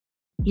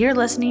You're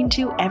listening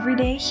to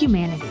Everyday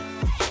Humanity.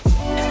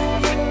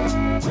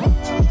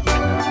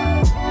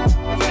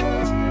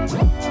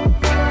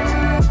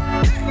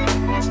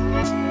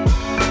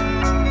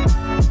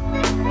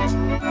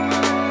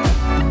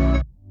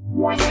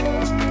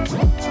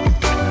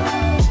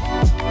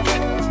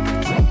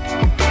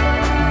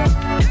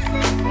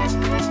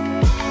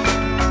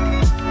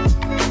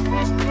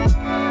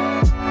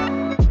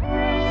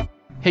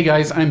 Hey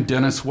guys, I'm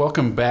Dennis.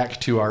 Welcome back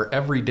to our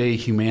Everyday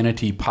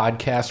Humanity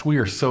podcast. We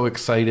are so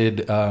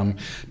excited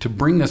to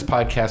bring this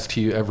podcast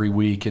to you every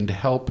week and to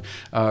help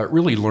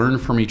really learn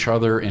from each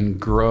other and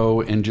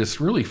grow and just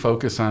really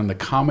focus on the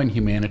common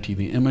humanity,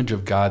 the image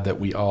of God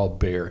that we all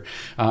bear.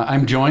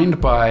 I'm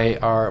joined by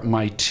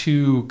my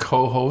two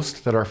co-hosts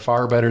that are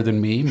far better than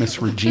me,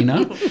 Miss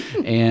Regina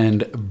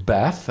and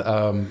Beth.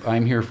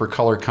 I'm here for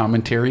color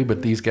commentary,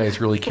 but these guys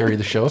really carry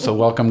the show, so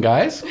welcome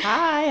guys.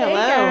 Hi,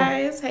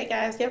 hello. Hey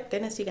guys. Yep,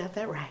 Dennis, you got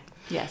that right.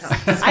 Yes.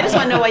 I just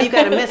want to know why you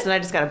got a Miss and I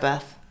just got a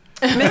Beth.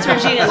 Miss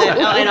Regina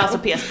and also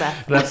P.S.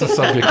 Beth. That's the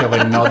subject of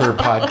another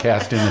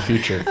podcast in the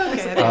future.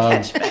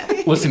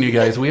 Okay, Listen, you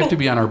guys, we have to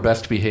be on our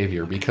best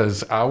behavior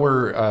because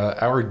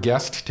our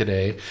guest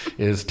today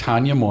is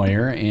Tanya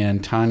Moyer,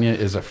 and Tanya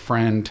is a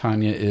friend.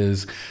 Tanya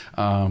is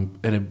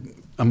an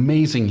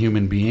amazing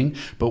human being,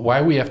 but why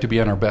we have to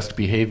be on our best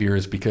behavior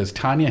is because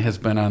Tanya has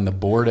been on the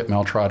board at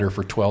Mel Trotter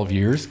for 12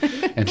 years,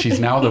 and she's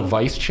now the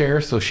vice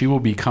chair, so she will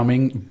be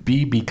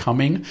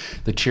becoming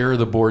the chair of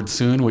the board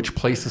soon, which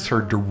places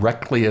her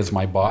directly as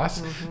my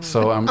boss. Mm-hmm.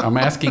 So I'm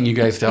asking you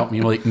guys to help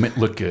me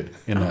look good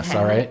in this,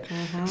 all right?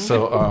 Mm-hmm.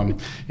 So,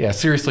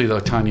 seriously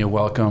though, Tanya,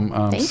 welcome.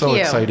 Thank so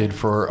you. Excited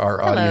for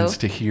our audience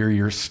to hear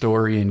your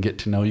story and get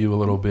to know you a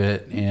little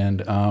bit.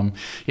 And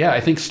I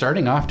think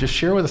starting off, just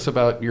share with us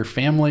about your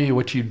family,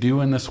 what you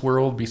do in this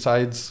world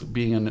besides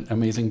being an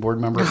amazing board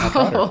member at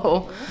Mel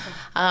Trotter.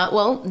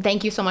 Well,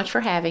 thank you so much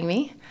for having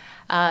me.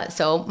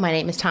 So my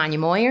name is Tanya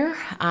Moyer.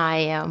 I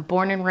am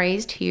born and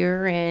raised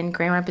here in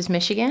Grand Rapids,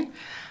 Michigan.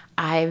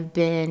 I've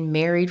been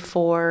married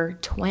for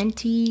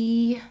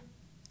 20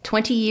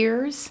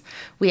 years.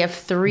 We have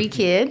 3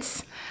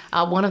 kids.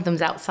 One of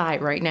them's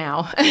outside right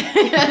now. I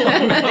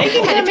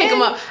had to pick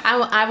them up.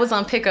 I was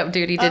on pickup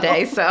duty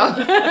today, so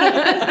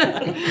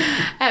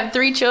I have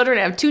 3 children.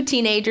 I have 2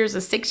 teenagers, a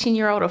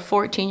 16-year-old, a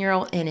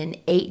 14-year-old, and an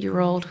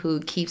 8-year-old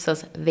who keeps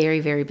us very,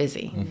 very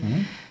busy.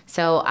 Mm-hmm.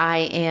 So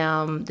I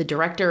am the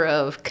director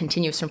of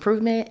continuous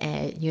improvement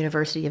at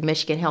University of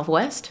Michigan Health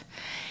West.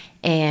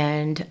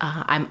 And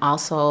I'm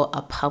also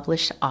a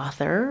published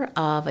author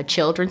of a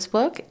children's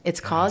book. It's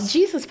called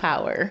Jesus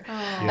Power.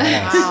 Oh,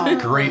 yes. Wow.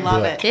 Great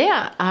Love book. It.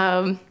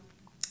 Yeah.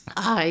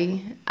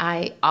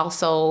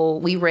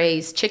 We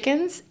raise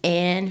chickens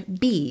and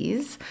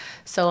bees.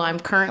 So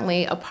I'm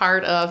currently a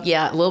part of,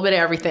 a little bit of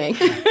everything.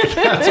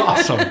 That's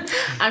awesome.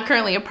 I'm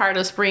currently a part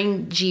of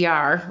Spring GR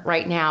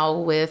right now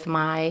with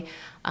my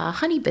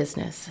honey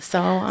business. So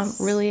I'm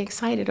really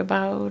excited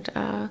about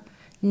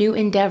new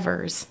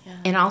endeavors,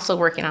 and also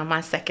working on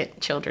my second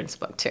children's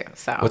book too.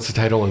 So what's the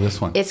title of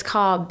this one? It's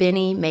called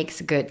Benny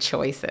Makes Good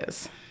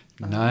Choices.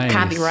 Nice.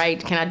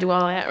 Copyright. Can I do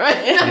all that?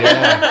 Right?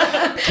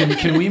 Yeah.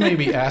 Can we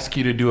maybe ask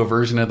you to do a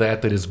version of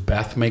that is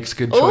Beth Makes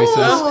Good Choices?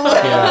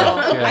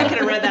 Yeah. I could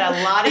have read that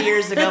a lot of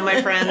years ago, my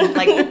friend.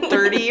 Like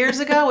 30 years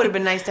ago would have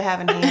been nice to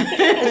have in hand.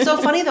 It's so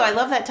funny though. I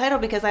love that title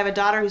because I have a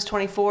daughter who's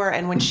 24,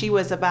 and when she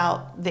was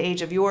about the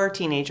age of your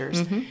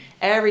teenagers,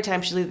 every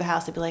time she'd leave the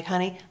house, I'd be like,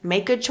 honey,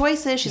 make good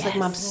choices. She's like,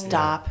 Mom,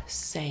 stop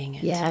saying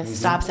it. Yes.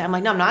 Stop saying. I'm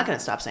like, no, I'm not going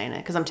to stop saying it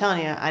because I'm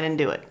telling you, I didn't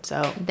do it.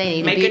 So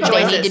They make need good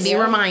choices. They need to be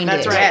reminded.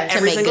 That's right. To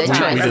Every make single good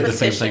time. We choices. did the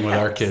same thing with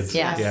our kids.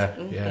 Yes.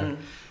 Yeah.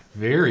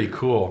 Very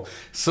cool.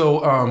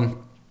 So,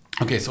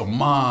 so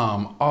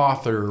mom,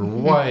 author,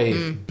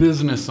 wife,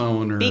 business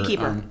owner.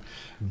 Beekeeper.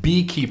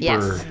 Beekeeper,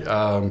 Yes.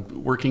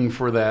 Working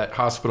for that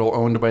hospital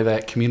owned by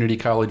that community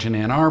college in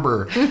Ann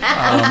Arbor.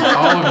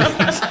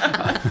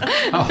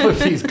 All of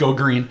these, go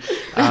green.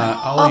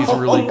 All these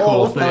really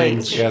cool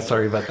things. Thanks. Yeah,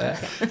 sorry about that.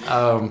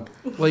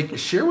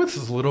 Share with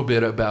us a little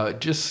bit about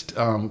just,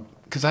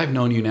 because I've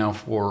known you now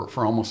for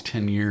almost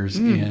 10 years,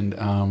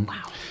 and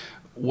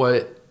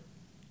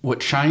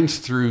what shines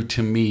through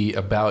to me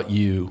about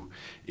you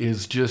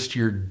is just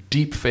your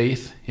deep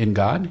faith in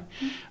God.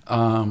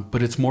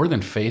 But it's more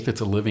than faith.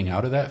 It's a living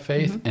out of that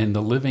faith. Mm-hmm. And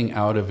the living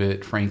out of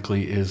it,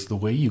 frankly, is the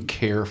way you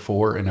care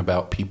for and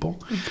about people.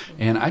 Mm-hmm.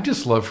 And I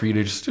just love for you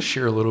to just to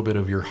share a little bit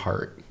of your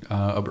heart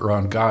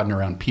around God and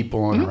around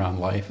people and around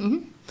life.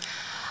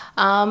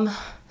 Mm-hmm.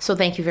 So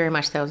thank you very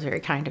much. That was very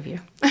kind of you.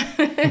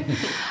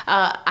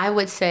 I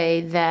would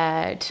say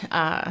that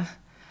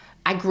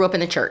I grew up in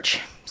the church.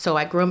 So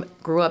I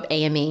grew up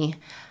AME.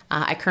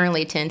 I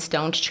currently attend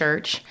Stones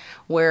Church,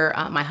 where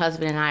my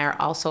husband and I are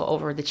also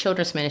over the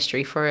children's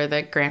ministry for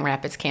the Grand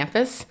Rapids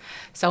campus.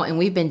 And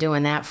we've been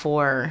doing that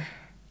for,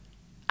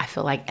 I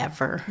feel like,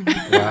 ever.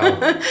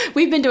 Wow.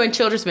 We've been doing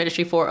children's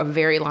ministry for a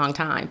very long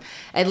time,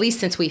 at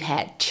least since we've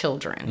had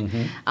children.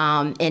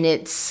 Mm-hmm. And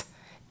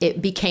it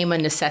became a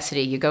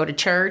necessity. You go to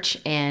church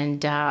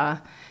and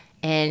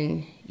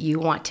you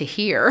want to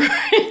hear,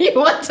 you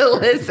want to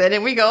listen.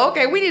 And we go,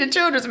 okay, we need a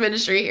children's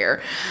ministry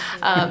here.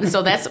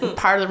 So that's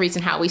part of the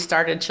reason how we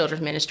started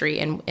children's ministry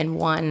in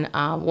one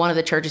of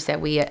the churches that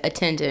we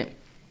attended.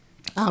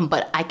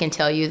 But I can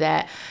tell you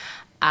that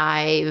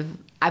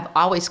I've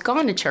always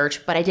gone to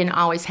church, but I didn't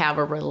always have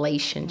a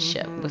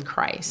relationship with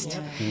Christ.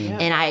 Yeah.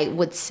 And I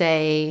would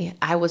say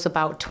I was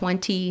about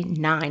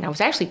 29. I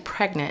was actually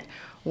pregnant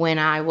when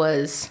I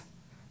was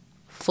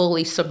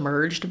fully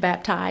submerged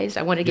baptized.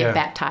 I wanted to get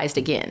baptized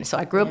again. So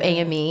I grew up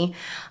AME,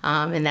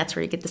 and that's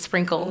where you get the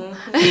sprinkle.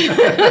 You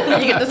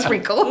get the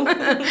sprinkle.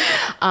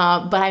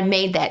 But I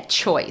made that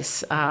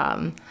choice.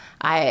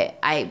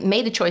 I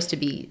made the choice to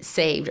be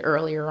saved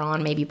earlier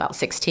on, maybe about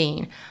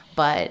 16.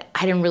 But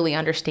I didn't really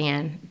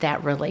understand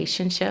that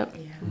relationship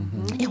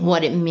and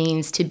what it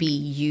means to be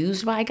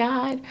used by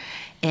God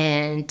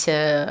and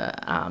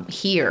to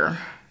hear,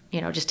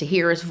 just to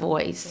hear his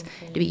voice,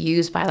 to be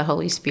used by the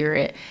Holy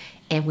Spirit.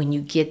 And when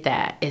you get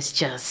that,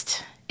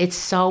 it's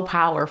so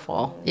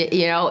powerful.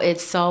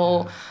 It's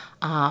so,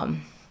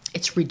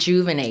 it's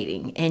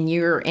rejuvenating. And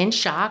you're in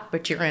shock,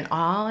 but you're in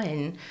awe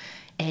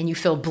and you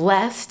feel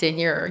blessed and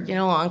you're,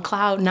 on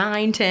cloud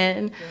 9,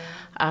 10.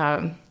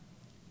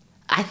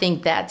 I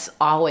think that's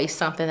always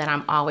something that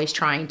I'm always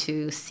trying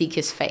to seek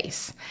his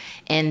face.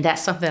 And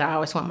that's something that I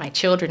always want my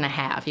children to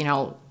have.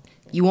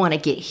 You want to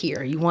get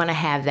here. You want to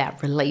have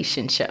that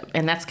relationship.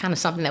 And that's kind of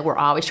something that we're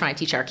always trying to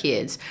teach our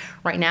kids.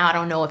 Right now, I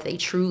don't know if they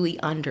truly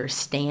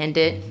understand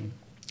it.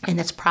 And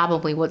that's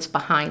probably what's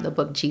behind the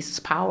book, Jesus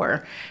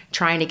Power,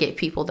 trying to get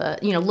people to,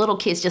 little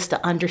kids just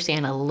to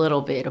understand a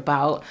little bit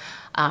about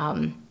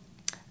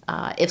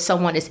if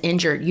someone is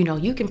injured,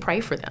 you can pray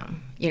for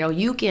them.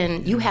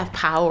 You have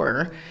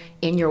power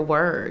in your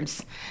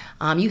words.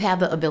 You have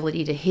the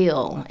ability to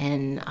heal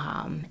and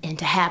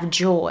to have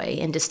joy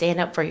and to stand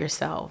up for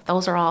yourself.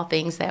 Those are all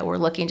things that we're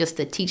looking just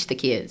to teach the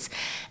kids.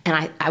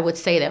 And I would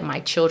say that my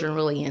children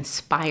really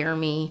inspire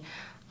me.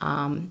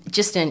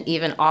 Just in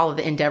even all of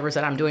the endeavors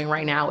that I'm doing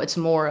right now, it's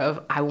more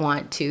of I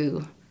want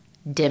to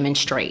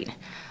demonstrate.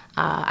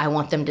 I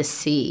want them to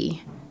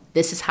see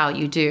this is how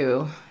you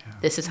do.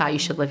 This is how you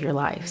should live your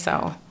life.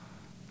 So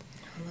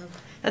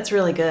that's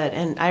really good.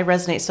 And I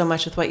resonate so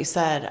much with what you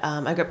said.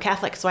 I grew up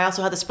Catholic, so I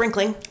also had the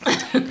sprinkling.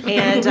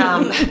 And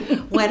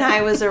when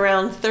I was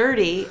around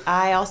 30,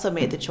 I also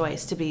made the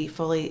choice to be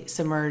fully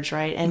submerged,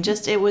 right? And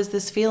just it was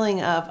this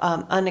feeling of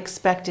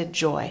unexpected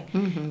joy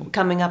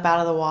coming up out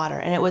of the water.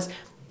 And it was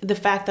the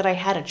fact that I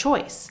had a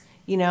choice.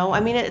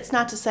 It's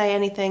not to say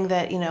anything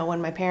that,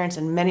 when my parents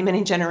and many,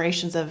 many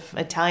generations of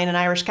Italian and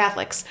Irish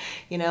Catholics,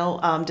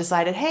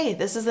 decided, hey,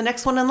 this is the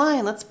next one in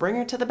line. Let's bring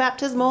her to the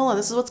baptismal and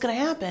this is what's going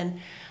to happen.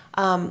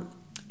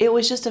 It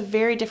was just a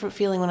very different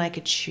feeling when I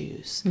could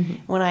choose,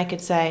 when I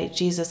could say,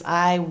 Jesus,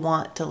 I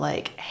want to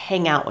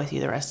hang out with you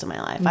the rest of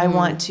my life. I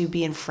want to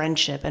be in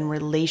friendship and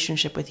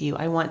relationship with you.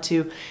 I want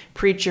to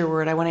preach your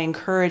word. I want to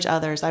encourage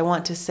others. I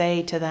want to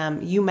say to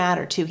them, you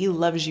matter too. He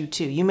loves you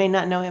too. You may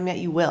not know him yet,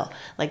 you will.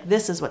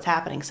 This is what's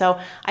happening. So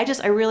I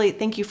really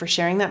thank you for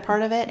sharing that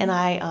part of it. And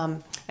I,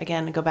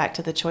 again, go back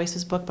to the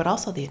Choices book, but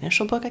also the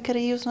initial book I could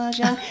have used when I was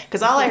young,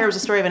 because all I heard was a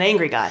story of an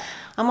angry God.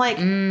 I'm like,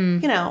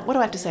 what do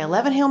I have to say?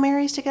 11 Hail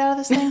Marys to get out of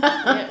this thing? But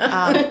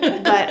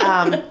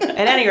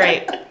at any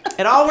rate,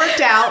 it all worked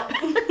out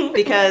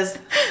because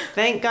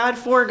thank God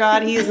for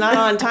God, he is not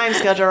on time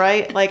schedule,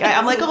 right?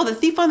 I'm like, the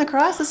thief on the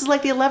cross, this is the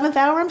 11th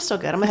hour. I'm still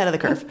good. I'm ahead of the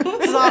curve.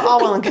 This is all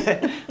well and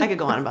good. I could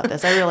go on about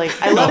this. I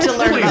love to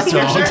learn about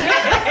scripture.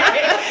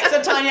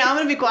 So Tanya, I'm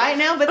going to be quiet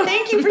now, but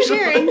thank you for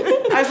sharing.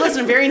 I was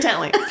listening very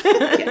intently.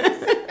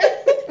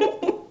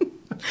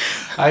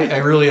 I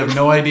really have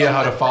no idea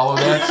how to follow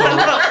that.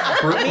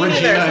 So,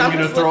 Regina, I'm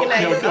going to throw.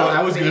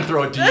 I was going to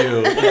throw it to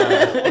you.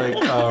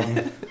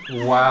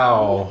 Yeah,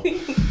 wow.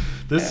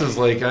 This is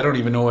I don't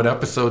even know what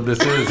episode this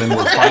is, and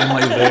we're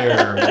finally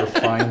there.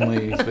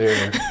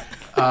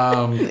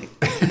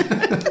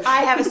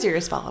 I have a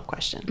serious follow-up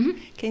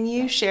question. Can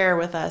you share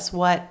with us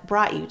what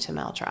brought you to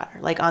Mel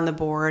Trotter, on the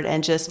board,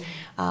 and just,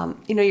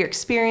 your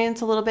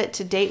experience a little bit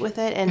to date with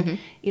it, and,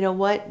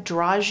 what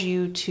draws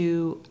you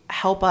to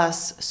help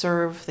us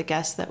serve the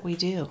guests that we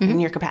do in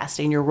your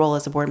capacity, in your role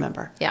as a board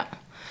member? Yeah.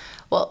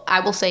 Well, I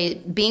will say,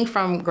 being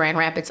from Grand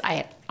Rapids, I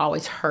had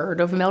always heard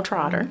of Mel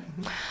Trotter.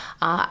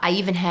 I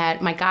even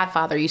had, my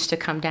godfather used to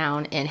come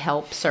down and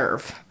help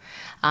serve.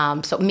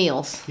 So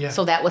meals. Yeah.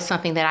 So that was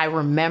something that I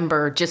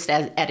remember just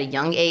at a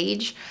young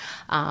age.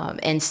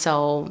 And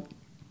so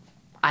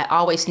I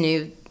always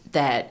knew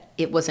that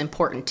it was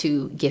important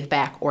to give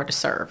back or to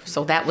serve.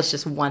 So that was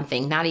just one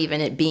thing, not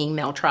even it being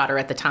Mel Trotter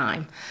at the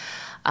time.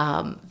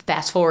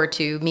 Fast forward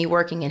to me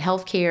working in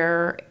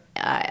healthcare.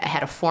 I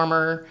had a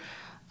former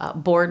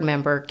board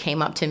member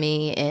came up to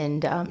me,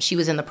 and she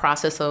was in the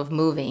process of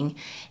moving,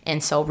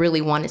 and so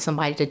really wanted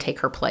somebody to take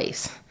her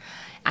place.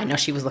 I know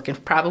she was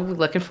probably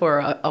looking for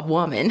a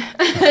woman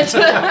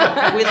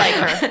We like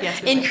her.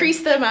 Yes,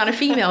 increase the amount of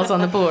females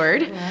on the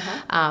board.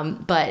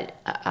 But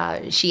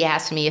she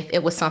asked me if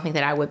it was something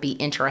that I would be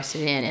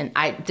interested in.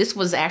 And this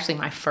was actually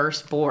my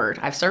first board.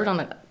 I've served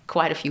on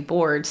quite a few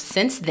boards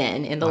since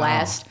then in the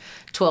last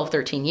 12,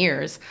 13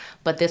 years,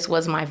 but this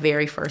was my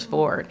very first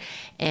board.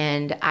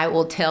 And I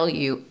will tell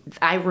you,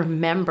 I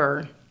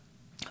remember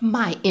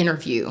my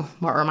interview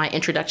or my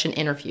introduction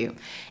interview.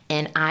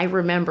 And I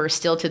remember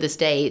still to this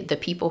day, the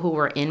people who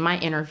were in my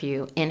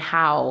interview and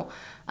how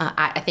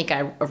I think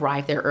I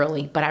arrived there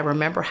early, but I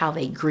remember how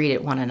they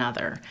greeted one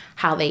another,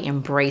 how they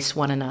embraced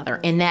one another.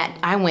 And that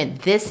I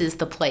went, this is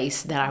the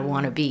place that I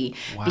want to be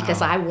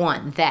because I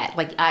want that.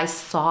 Like I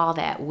saw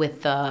that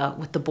with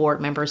the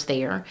board members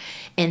there.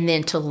 And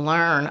then to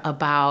learn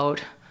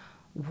about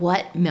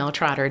what Mel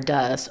Trotter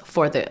does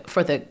for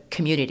the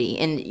community.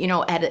 And, you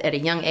know, at a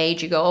young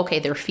age, you go, okay,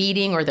 they're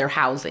feeding or they're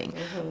housing.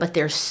 But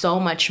there's so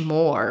much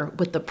more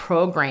with the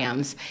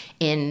programs.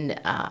 And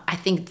I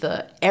think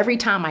every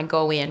time I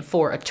go in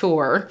for a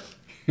tour,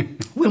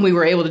 when we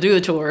were able to do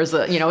the tours,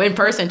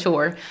 in-person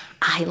tour,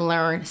 I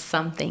learned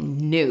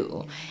something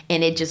new.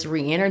 And it just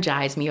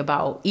re-energized me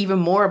even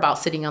more about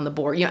sitting on the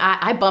board. You know,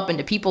 I bump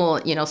into people,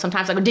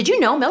 sometimes I go, did you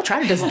know Mel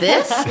Trotter does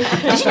this?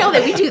 Did you know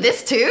that we do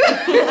this too?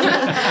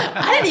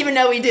 I didn't even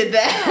know we did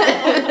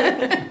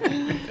that.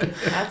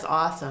 That's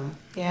awesome.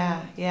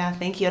 Yeah,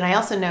 thank you. And I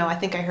also know, I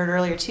think I heard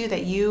earlier too,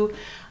 that you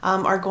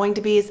are going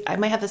to be, I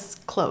might have this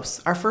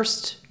close, our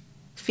first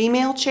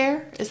female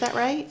chair, is that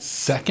right?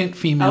 Second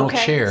female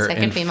chair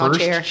and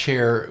first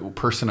chair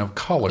person of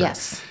color.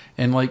 Yes.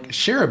 And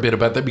share a bit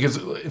about that, because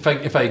if I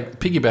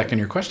piggyback on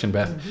your question,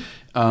 Beth,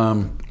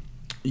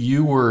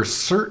 you were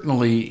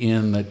certainly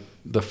in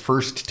the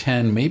first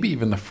 10, maybe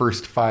even the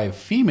first 5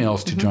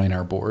 females to join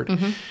our board,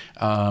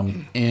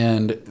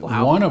 and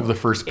one of the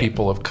first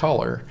people of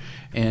color.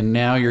 And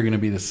now you're going to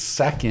be the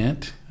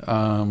second,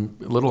 a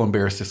little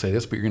embarrassed to say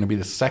this, but you're going to be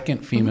the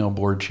second female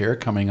board chair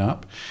coming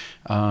up,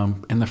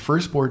 and the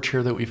first board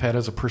chair that we've had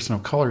as a person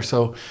of color.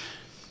 So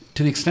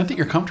to the extent that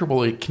you're comfortable,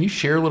 can you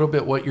share a little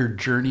bit what your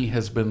journey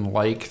has been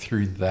like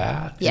through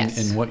that? Yes,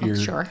 and what you're,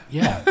 sure.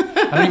 Yeah.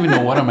 I don't even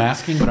know what I'm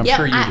asking, but I'm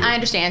sure you do. I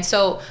understand.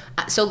 So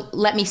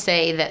let me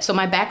say that, so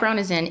my background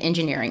is in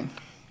engineering,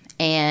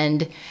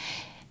 and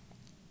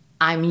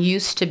I'm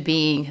used to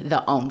being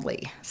the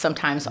only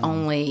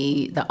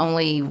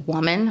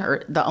woman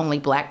or the only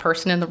Black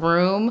person in the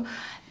room.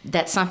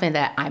 That's something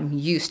that I'm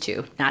used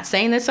to. Not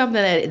saying that's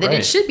something that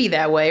it should be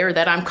that way or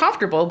that I'm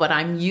comfortable, but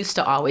I'm used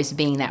to always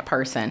being that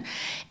person.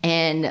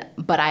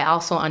 But I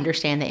also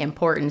understand the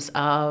importance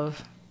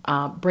of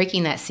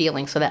breaking that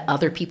ceiling so that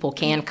other people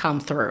can come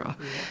through.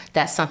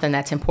 That's something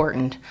that's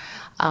important.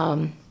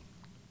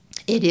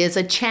 It is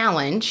a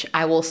challenge,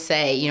 I will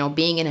say,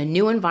 being in a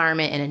new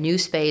environment, in a new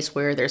space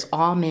where there's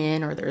all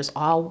men or there's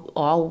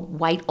all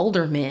white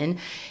older men,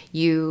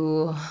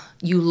 you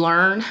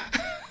learn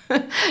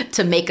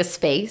to make a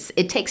space.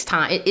 It takes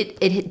time.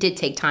 It did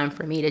take time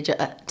for me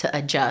to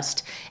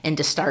adjust and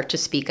to start to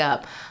speak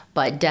up.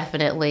 But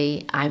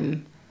definitely,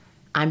 I'm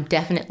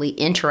definitely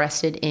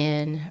interested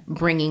in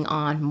bringing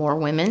on more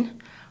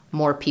women,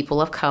 more people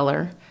of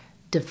color,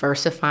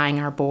 diversifying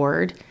our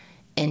board,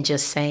 and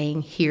just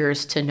saying,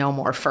 here's to no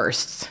more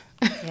firsts.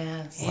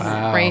 Yes.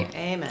 Wow. Right?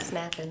 Amen.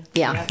 Snapping.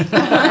 Yeah.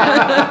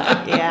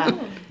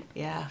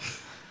 Yeah.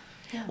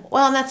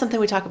 Well, and that's something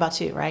we talk about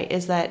too, right?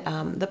 Is that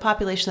the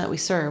population that we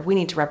serve, we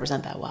need to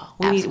represent that well.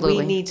 Absolutely.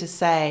 We need to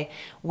say,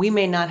 we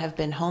may not have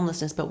been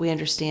homelessness, but we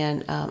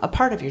understand a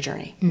part of your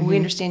journey. We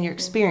understand your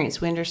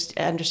experience. We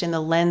understand the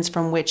lens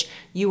from which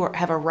you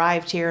have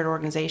arrived here at an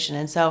organization.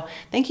 And so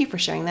thank you for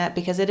sharing that,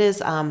 because it is,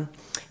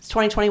 it's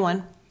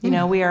 2021.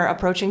 We are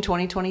approaching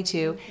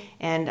 2022.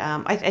 And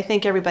I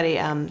think everybody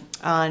on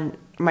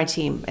my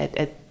team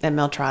at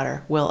Mel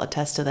Trotter will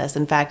attest to this.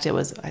 In fact, it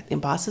was in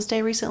Boss's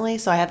Day recently,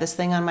 so I have this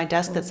thing on my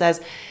desk that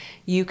says,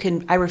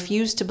 I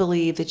refuse to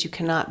believe that you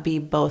cannot be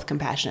both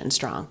compassionate and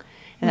strong.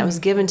 And that was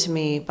given to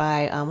me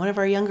by one of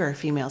our younger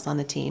females on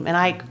the team. And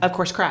I, of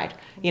course, cried,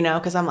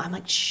 because I'm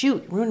like,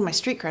 shoot, ruining my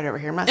street cred over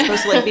here. I'm not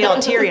supposed to be all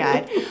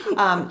teary-eyed.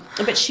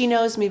 But she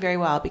knows me very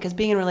well, because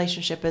being in a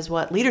relationship is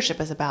what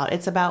leadership is about.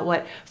 It's about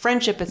what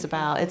friendship is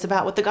about. It's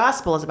about what the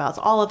gospel is about. It's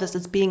all of this.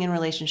 It's being in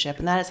relationship.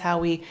 And that is how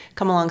we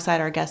come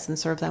alongside our guests and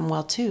serve them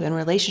well, too, in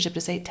relationship,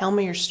 to say, tell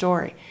me your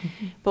story.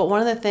 But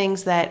one of the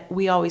things that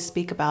we always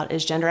speak about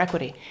is gender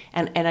equity.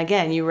 And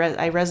again,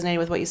 I resonated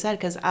with what you said,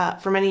 because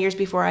for many years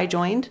before I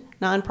joined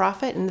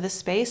nonprofit into this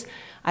space,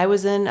 I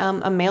was in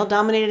a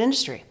male-dominated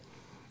industry,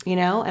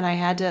 and I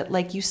had to,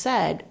 like you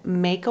said,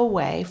 make a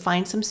way,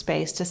 find some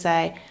space to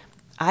say,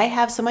 I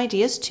have some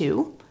ideas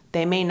too.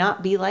 They may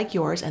not be like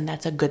yours, and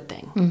that's a good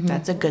thing.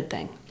 That's a good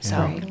thing.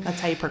 So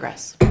that's how you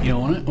progress.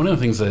 One of the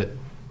things that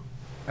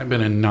I've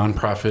been in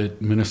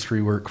nonprofit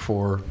ministry work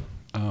for,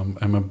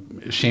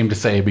 I'm ashamed to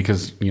say,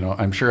 because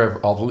I'm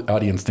sure all the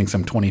audience thinks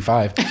I'm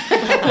 25,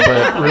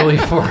 but really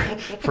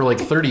for like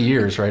 30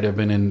 years, right? I've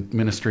been in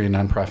ministry and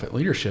nonprofit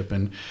leadership,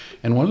 and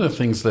one of the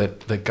things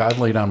that God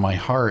laid on my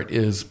heart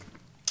is,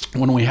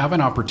 when we have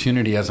an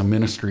opportunity as a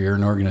ministry or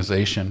an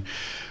organization,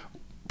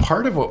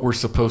 part of what we're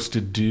supposed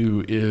to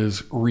do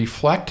is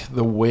reflect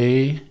the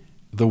way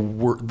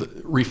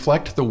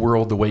reflect the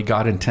world the way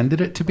God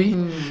intended it to be,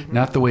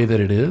 not the way that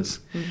it is.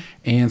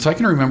 And so I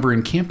can remember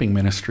in camping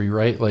ministry,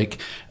 right? Like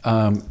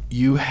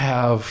you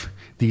have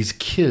these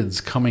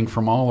kids coming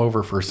from all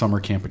over for a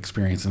summer camp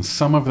experience, and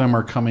some of them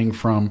are coming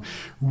from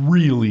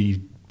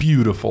really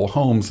beautiful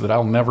homes that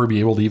I'll never be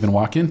able to even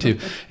walk into.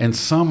 And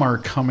some are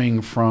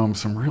coming from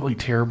some really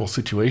terrible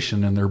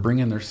situation, and they're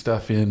bringing their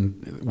stuff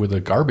in with a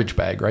garbage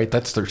bag, right?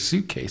 That's their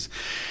suitcase.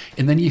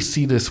 And then you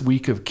see this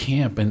week of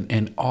camp,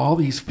 and all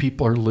these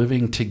people are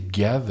living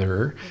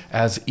together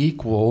as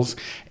equals,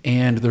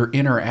 and they're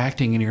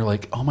interacting, and you're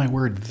like, oh my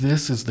word,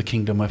 this is the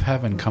kingdom of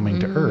heaven coming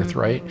to earth,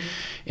 right?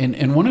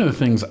 And one of the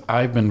things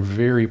I've been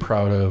very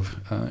proud of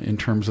in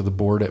terms of the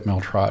board at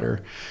Mel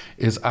Trotter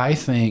is I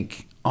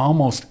think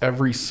almost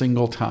every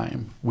single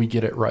time we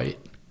get it right?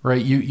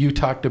 You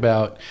talked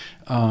about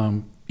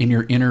in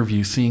your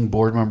interview seeing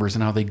board members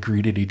and how they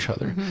greeted each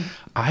other.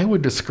 I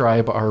would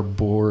describe our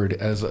board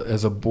as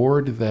a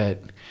board that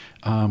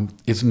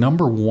is,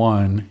 number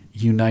one,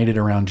 united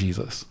around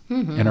Jesus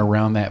and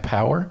around that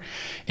power.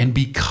 And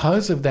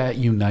because of that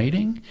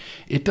uniting,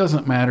 it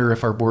doesn't matter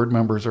if our board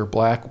members are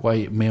black,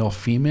 white, male,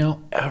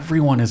 female,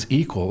 everyone is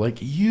equal. Like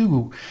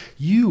you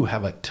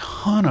have a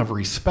ton of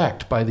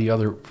respect by the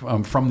other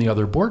from the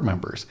other board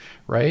members,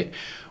 right?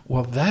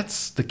 Well,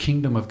 that's the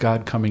kingdom of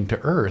God coming to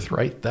earth,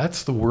 right?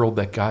 That's the world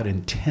that God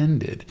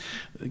intended.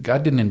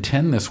 God didn't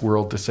intend this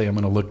world to say, I'm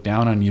going to look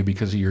down on you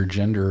because of your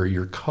gender or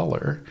your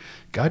color.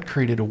 God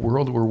created a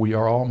world where we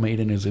are all made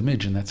in his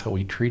image, and that's how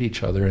we treat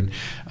each other. And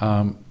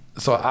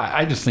so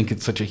I just think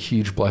it's such a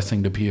huge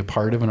blessing to be a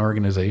part of an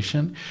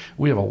organization.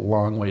 We have a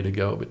long way to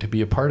go, but to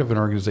be a part of an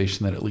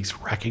organization that at least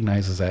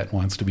recognizes that and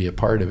wants to be a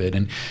part of it.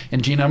 And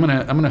Gina, I'm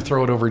gonna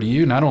throw it over to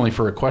you, not only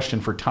for a question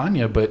for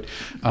Tanya, but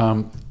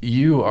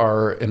you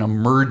are an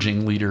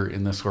emerging leader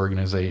in this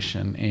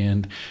organization,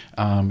 and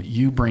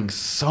you bring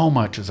so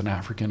much as an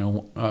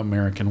African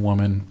American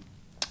woman.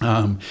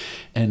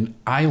 And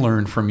I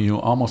learn from you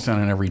almost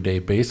on an everyday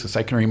basis.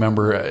 I can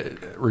remember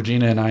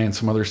Regina and I and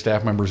some other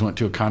staff members went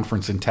to a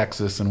conference in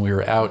Texas, and we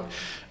were out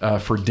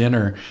for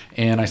dinner.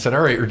 And I said,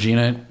 all right,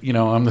 Regina,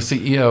 I'm the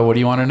CEO. What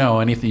do you want to know?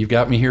 Anything? You've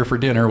got me here for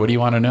dinner. What do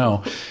you want to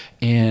know?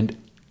 And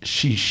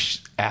she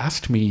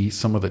asked me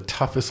some of the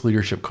toughest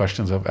leadership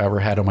questions I've ever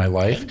had in my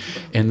life.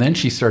 And then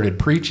she started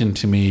preaching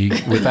to me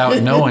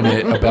without knowing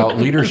it about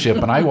leadership.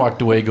 And I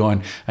walked away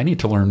going, I need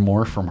to learn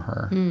more from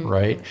her,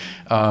 right?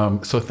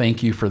 So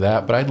thank you for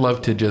that. But I'd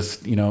love to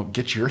just,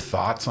 get your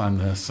thoughts on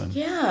this.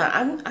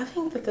 Yeah, I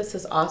think that this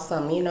is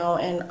awesome, and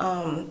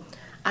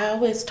I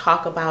always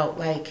talk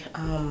about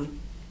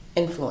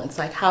influence,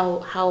 like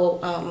how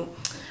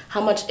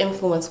much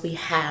influence we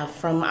have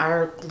from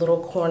our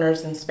little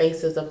corners and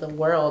spaces of the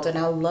world. And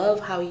I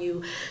love how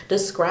you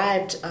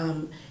described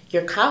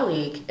your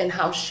colleague and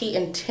how she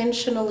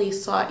intentionally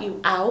sought you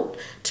out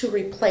to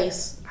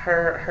replace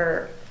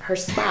her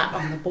spot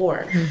on the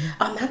board.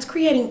 That's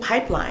creating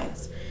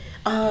pipelines.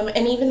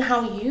 And even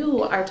how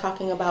you are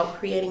talking about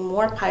creating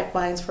more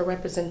pipelines for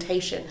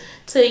representation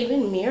to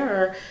even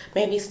mirror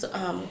maybe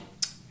the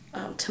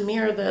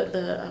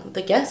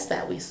guests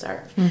that we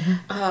serve,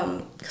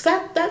 because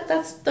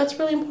that's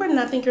really important.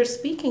 I think you're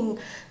speaking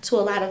to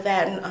a lot of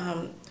that,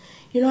 and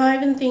I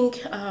even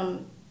think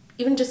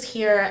even just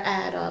here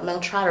at Mel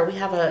Trotter, we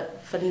have a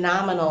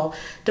phenomenal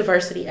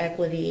diversity,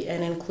 equity,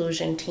 and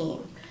inclusion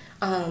team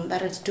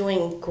that is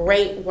doing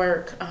great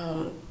work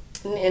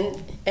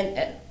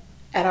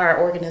at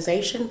our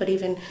organization, but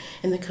even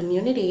in the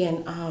community.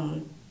 And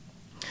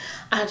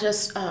I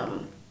just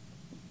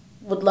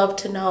would love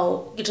to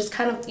know, you just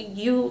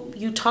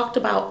you talked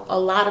about a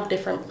lot of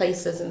different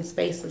places and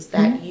spaces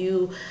that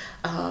you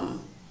are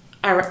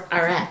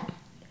at,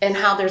 and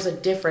how there's a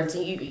difference,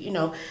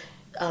 and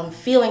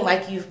feeling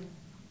like you've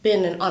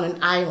been on an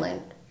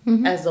island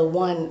as the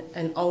one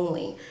and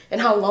only, and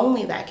how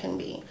lonely that can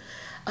be.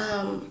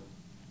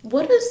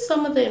 What is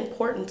some of the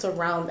importance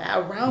around that,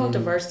 around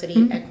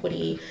diversity,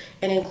 equity,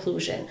 and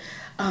inclusion,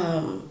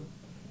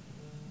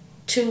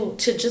 to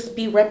just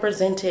be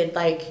represented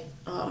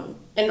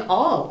in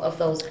all of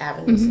those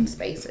avenues and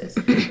spaces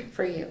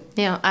for you?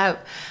 Yeah,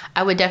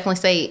 I would definitely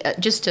say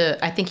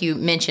I think you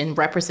mentioned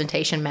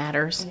representation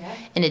matters,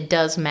 and it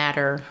does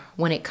matter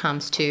when it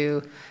comes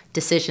to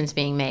decisions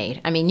being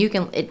made. I mean,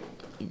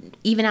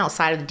 even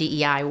outside of the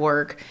DEI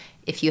work,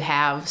 if you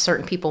have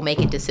certain people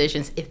making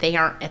decisions, if they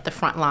aren't at the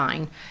front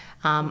line.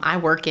 I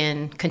work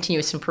in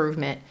continuous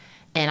improvement,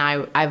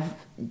 and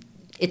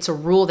it's a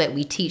rule that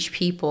we teach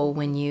people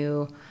when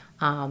you're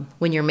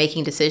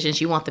making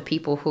decisions. You want the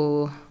people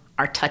who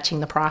are touching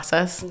the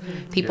process,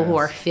 people who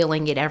are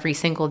feeling it every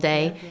single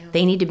day.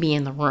 They need to be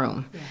in the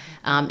room.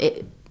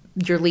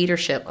 Your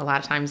leadership, a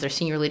lot of times their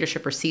senior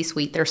leadership or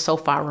C-suite, they're so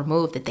far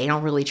removed that they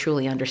don't really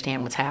truly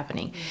understand what's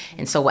happening.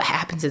 And so what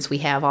happens is we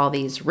have all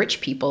these rich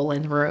people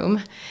in the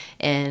room,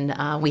 and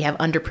we have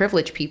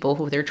underprivileged people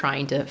who they're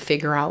trying to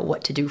figure out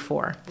what to do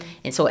for.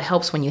 And so it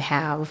helps when you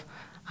have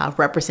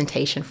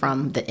representation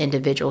from the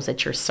individuals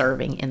that you're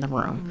serving in the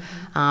room.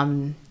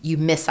 You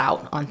miss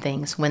out on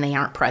things when they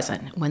aren't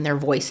present, when their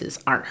voices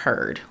aren't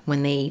heard,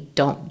 when they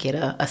don't get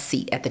a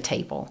seat at the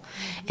table.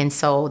 And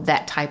so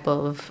that type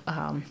of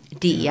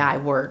DEI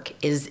work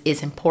is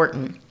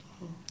important.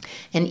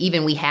 And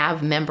even we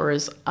have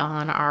members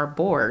on our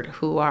board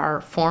who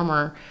are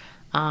former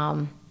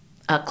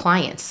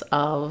clients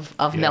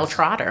of Mel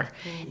Trotter.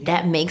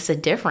 That makes a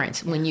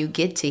difference when you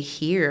get to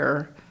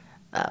hear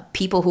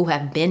people who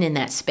have been in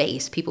that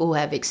space, people who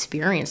have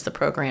experienced the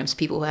programs,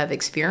 people who have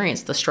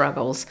experienced the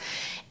struggles.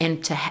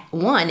 And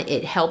one,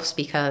 it helps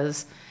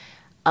because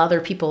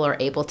other people are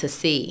able to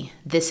see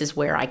this is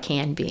where I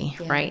can be,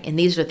 right? And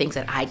these are the things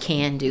that I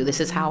can do. This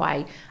is how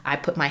I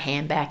put my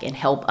hand back and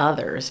help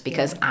others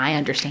because I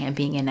understand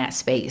being in that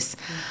space.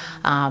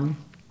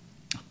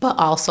 But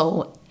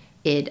also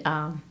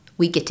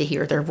we get to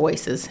hear their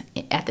voices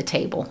at the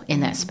table in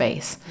that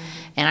space.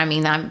 And I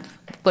mean,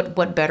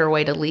 what better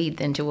way to lead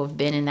than to have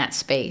been in that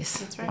space,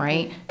 That's right?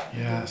 Right?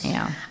 Yes.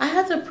 Yeah. I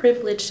had the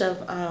privilege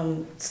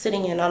of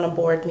sitting in on a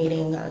board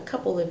meeting a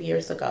couple of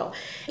years ago.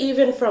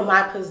 Even from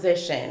my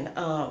position,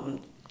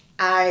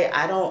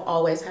 I don't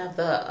always have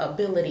the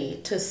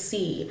ability to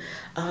see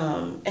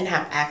and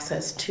have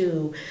access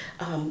to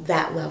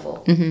that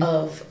level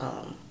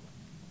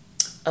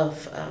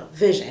of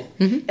vision.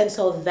 And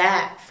so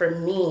that for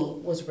me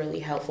was really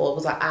helpful. It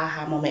was an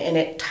aha moment, and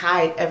it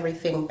tied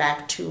everything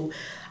back to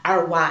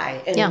our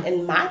why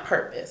and my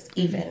purpose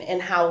even,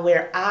 and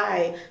where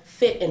I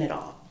fit in it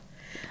all.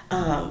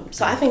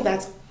 So I think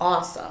that's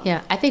awesome.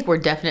 Yeah, I think we're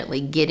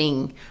definitely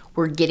getting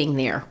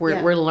there.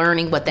 We're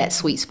learning what that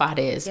sweet spot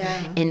is.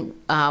 And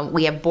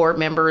we have board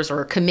members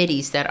or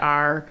committees that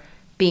are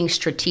being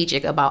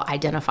strategic about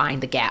identifying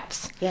the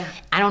gaps.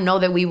 I don't know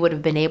that we would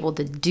have been able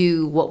to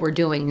do what we're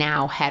doing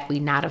now had we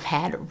not have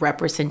had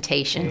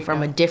representation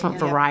from a different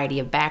variety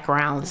of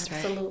backgrounds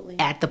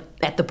at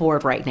the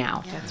board right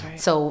now. That's right.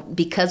 So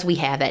because we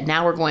have that,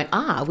 now we're going,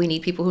 we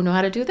need people who know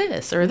how to do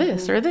this or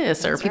this or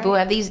this, or people who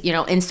have these,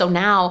 and so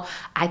now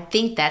I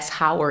think that's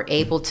how we're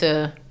able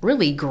to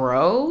really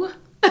grow.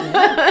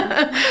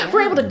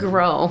 We're able to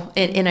grow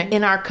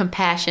in our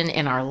compassion,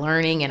 in our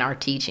learning, in our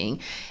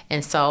teaching.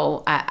 And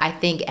so I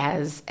think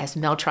as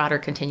Mel Trotter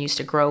continues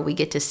to grow, we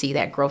get to see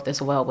that growth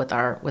as well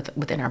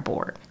within our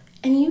board.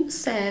 And you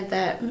said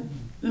that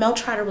Mel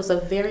Trotter was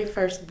the very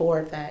first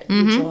board that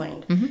you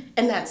joined,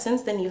 and that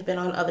since then you've been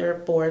on other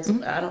boards.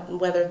 I don't know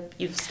whether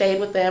you've stayed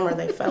with them or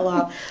they fell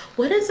off.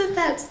 What is it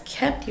that's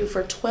kept you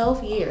for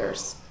 12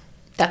 years?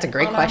 That's a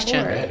great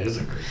question. That is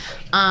a great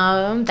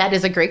question. That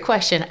is a great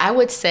question. I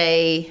would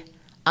say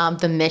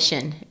the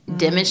mission,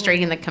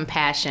 demonstrating the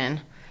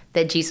compassion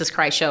that Jesus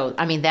Christ showed.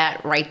 I mean,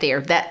 that right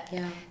there, that's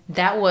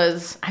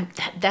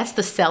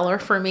the seller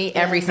for me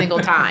every single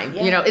time.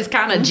 It's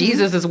kind of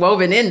Jesus is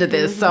woven into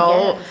this.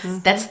 So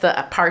that's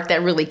the part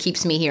that really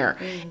keeps me here.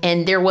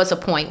 And there was a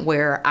point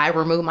where I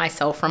removed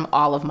myself from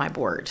all of my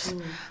boards,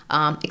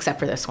 except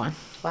for this one.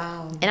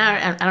 Wow. And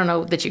I don't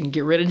know that you can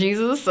get rid of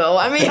Jesus, so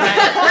I mean,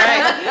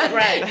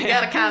 right. You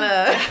gotta kind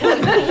of. I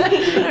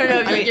don't know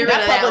if you can get rid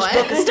of that published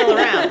book is still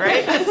around,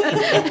 right?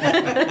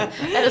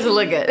 That doesn't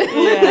look good.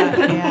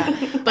 Yeah.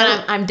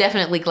 But I'm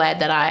definitely glad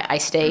that I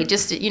stayed.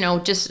 Just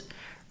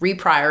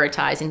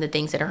reprioritizing the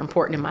things that are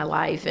important in my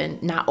life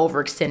and not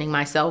overextending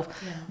myself.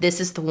 Yeah.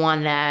 This is the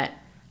one that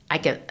I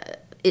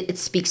get. It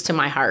speaks to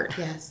my heart.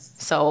 Yes.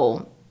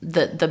 So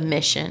the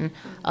mission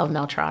of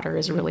Mel Trotter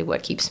is really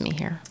what keeps me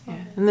here. Yeah.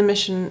 And the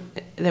mission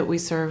that we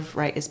serve,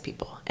 right, is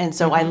people. And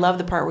so I love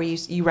the part where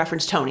you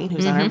referenced Tony,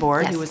 who's on our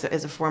board, who is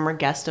a former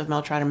guest of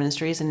Mel Trotter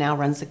Ministries and now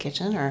runs the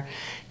kitchen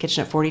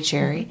at 40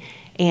 Cherry.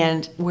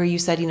 And where you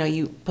said,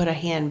 you put a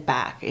hand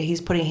back.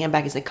 He's putting a hand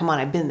back. He's like, come on,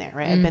 I've been there,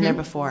 right? I've been there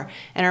before.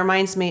 And it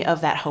reminds me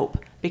of that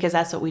hope, because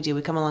that's what we do.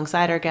 We come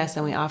alongside our guests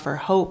and we offer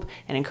hope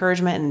and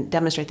encouragement and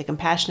demonstrate the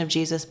compassion of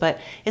Jesus.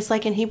 But it's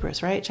like in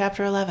Hebrews, right?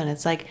 Chapter 11.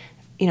 It's like,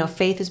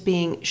 faith is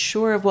being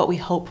sure of what we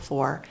hope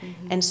for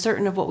and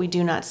certain of what we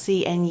do not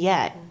see. And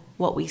yet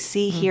what we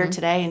see here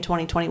today in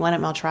 2021 at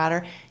Mel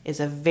Trotter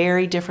is a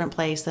very different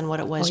place than what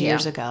it was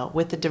years ago,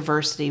 with the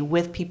diversity,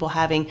 with people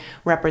having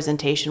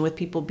representation, with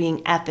people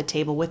being at the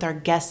table, with our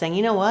guests saying,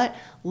 you know what,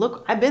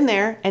 look, I've been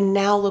there and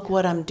now look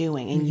what I'm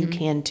doing, and you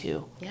can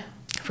too. Yeah.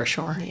 For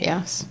sure.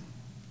 Yes.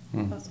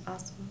 That's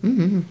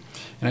awesome.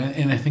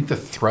 And I think the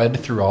thread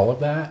through all of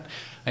that,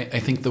 I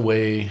think the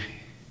way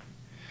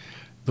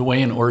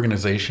an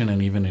organization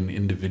and even an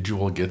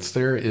individual gets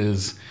there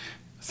is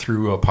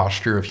through a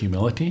posture of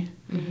humility.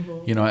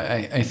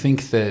 I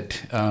think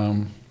that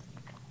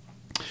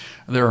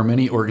there are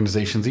many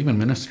organizations, even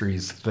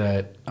ministries,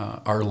 that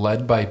are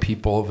led by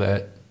people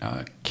that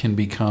can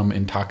become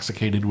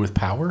intoxicated with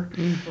power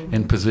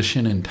and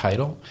position and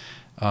title.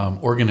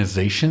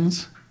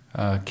 Organizations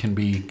can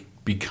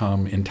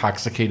become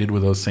intoxicated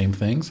with those same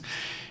things.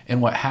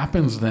 And what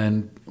happens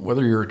then,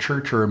 whether you're a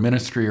church or a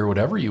ministry or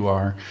whatever you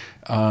are,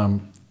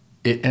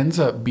 it ends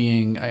up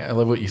being, I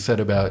love what you said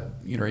about,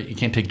 you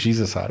can't take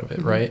Jesus out of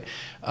it, right?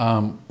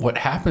 What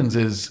happens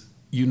is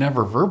you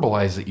never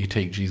verbalize that you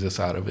take Jesus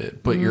out of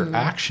it, but your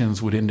actions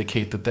would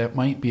indicate that that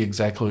might be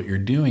exactly what you're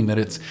doing, that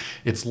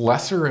it's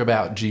lesser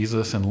about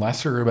Jesus and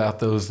lesser about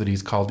those that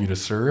he's called you to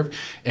serve,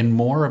 and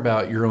more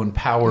about your own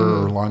power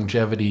or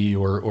longevity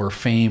or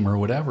fame or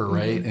whatever,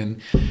 right? And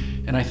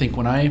I think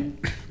when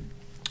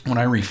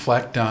I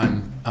reflect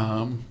on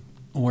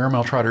where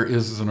Meltrotter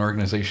is as an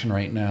organization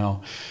right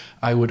now,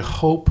 I would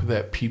hope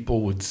that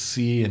people would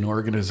see an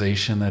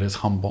organization that is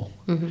humble.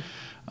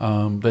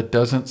 That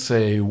doesn't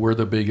say we're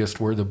the biggest,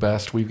 we're the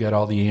best, we've got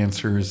all the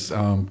answers,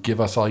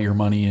 give us all your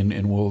money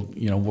and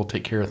we'll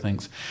take care of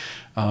things.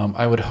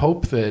 I would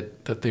hope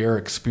that they are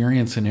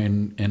experiencing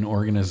an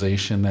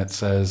organization that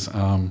says,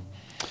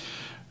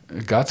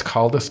 God's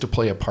called us to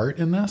play a part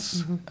in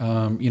this.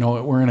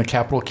 We're in a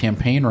capital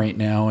campaign right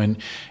now, and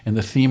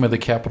the theme of the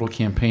capital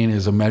campaign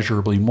is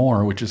immeasurably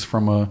more, which is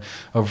from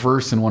a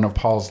verse in one of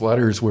Paul's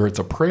letters where it's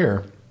a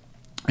prayer.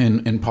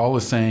 And Paul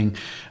is saying,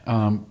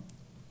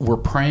 we're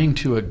praying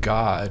to a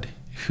God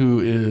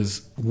who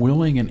is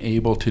willing and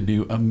able to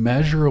do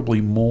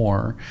immeasurably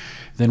more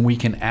than we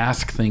can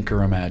ask, think,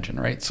 or imagine,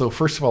 right? So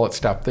first of all, let's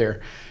stop there.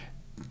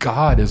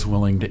 God is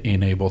willing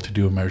and able to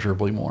do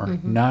immeasurably more,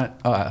 not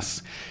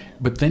us.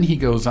 But then he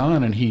goes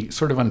on and he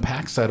sort of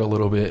unpacks that a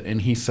little bit,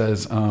 and he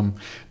says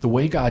the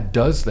way God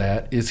does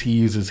that is he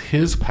uses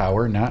his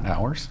power, not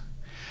ours,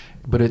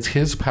 but it's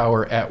his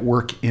power at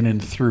work in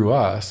and through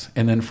us,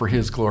 and then for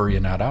his glory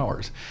and not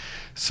ours.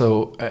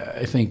 So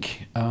I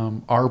think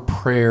our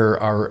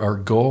prayer, our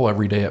goal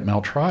every day at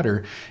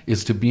Meltrotter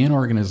is to be an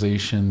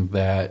organization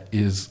that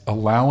is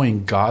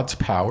allowing God's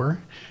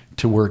power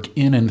to work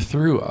in and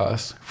through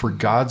us for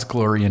God's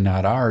glory and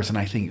not ours. And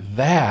I think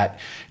that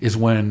is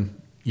when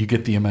you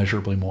get the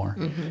immeasurably more.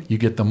 You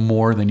get the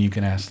more than you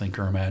can ask, think,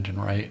 or imagine,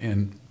 right?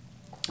 And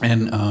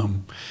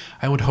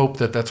I would hope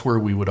that that's where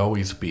we would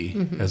always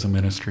be as a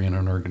ministry and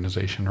an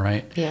organization,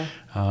 right? Yeah.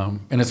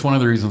 And it's one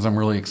of the reasons I'm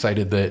really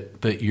excited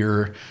that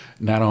you're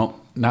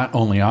not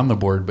only on the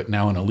board, but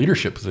now in a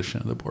leadership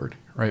position of the board,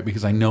 right?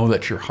 Because I know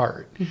that's your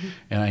heart,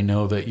 and I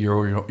know that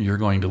you're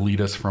going to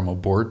lead us from a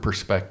board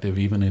perspective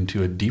even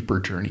into a deeper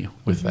journey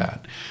with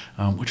that,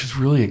 which is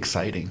really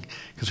exciting.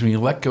 Because when you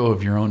let go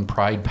of your own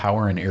pride,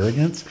 power, and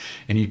arrogance,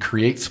 and you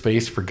create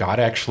space for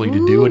God actually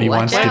to do what he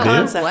wants to do.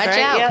 Watch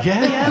out. Yep.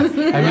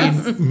 Yeah. I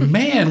mean,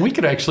 man, we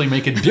could actually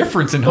make a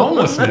difference in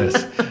homelessness,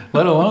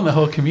 let alone the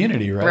whole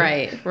community,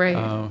 right?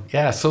 Right.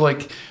 Yeah. So,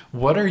 like,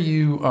 what are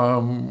you,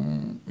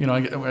 I'm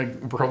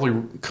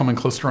probably coming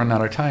close to running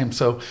out of time.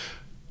 So,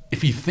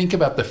 if you think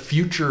about the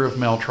future of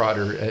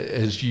Meltrotter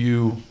as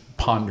you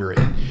ponder it,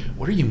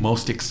 what are you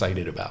most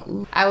excited about?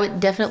 I would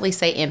definitely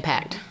say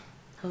impact.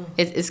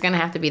 It's going to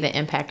have to be the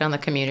impact on the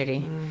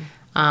community.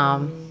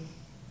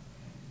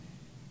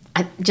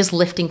 Just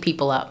lifting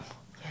people up.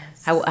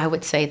 Yes. I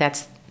would say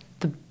that's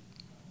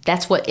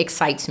what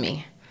excites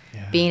me.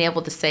 Yeah. Being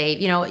able to say,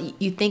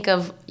 you think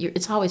of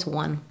it's always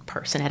one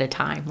person at a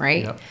time,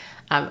 right? Yep.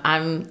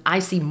 I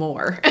see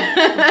more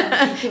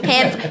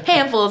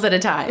handfuls at a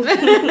time.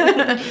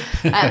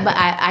 But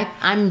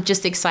I'm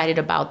just excited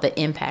about the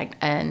impact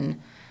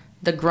and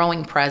the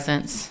growing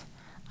presence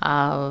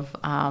of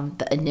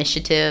the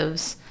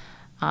initiatives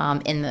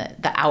and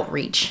the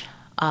outreach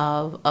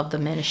of the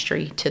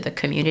ministry to the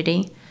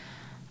community,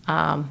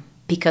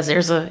 because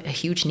there's a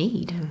huge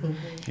need.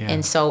 Yeah.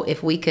 And so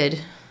if we could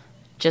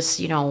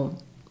just,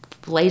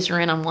 laser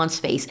in on one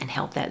space and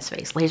help that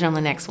space, laser on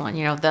the next one,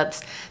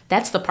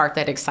 that's the part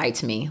that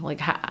excites me.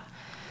 Like I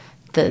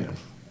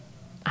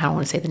don't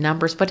want to say the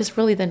numbers, but it's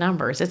really the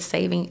numbers. It's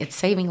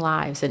saving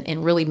lives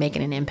and really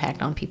making an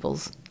impact on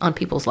people's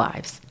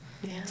lives.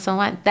 Yeah. So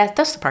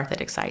that's the part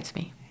that excites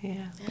me.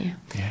 Yeah.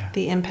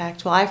 The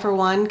impact. Well, I, for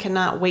one,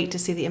 cannot wait to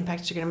see the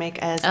impact you're going to make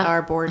as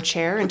our board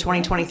chair in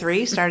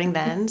 2023, starting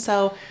then.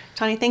 So,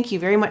 Tanya, thank you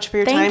very much for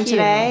your time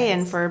today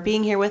and for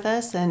being here with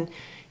us and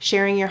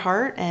sharing your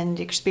heart and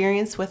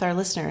experience with our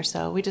listeners.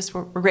 So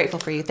we're grateful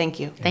for you. Thank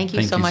you. Thank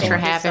you so much for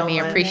having me.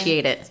 I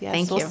appreciate it. Yes,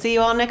 Thank you. We'll see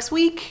you all next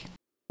week.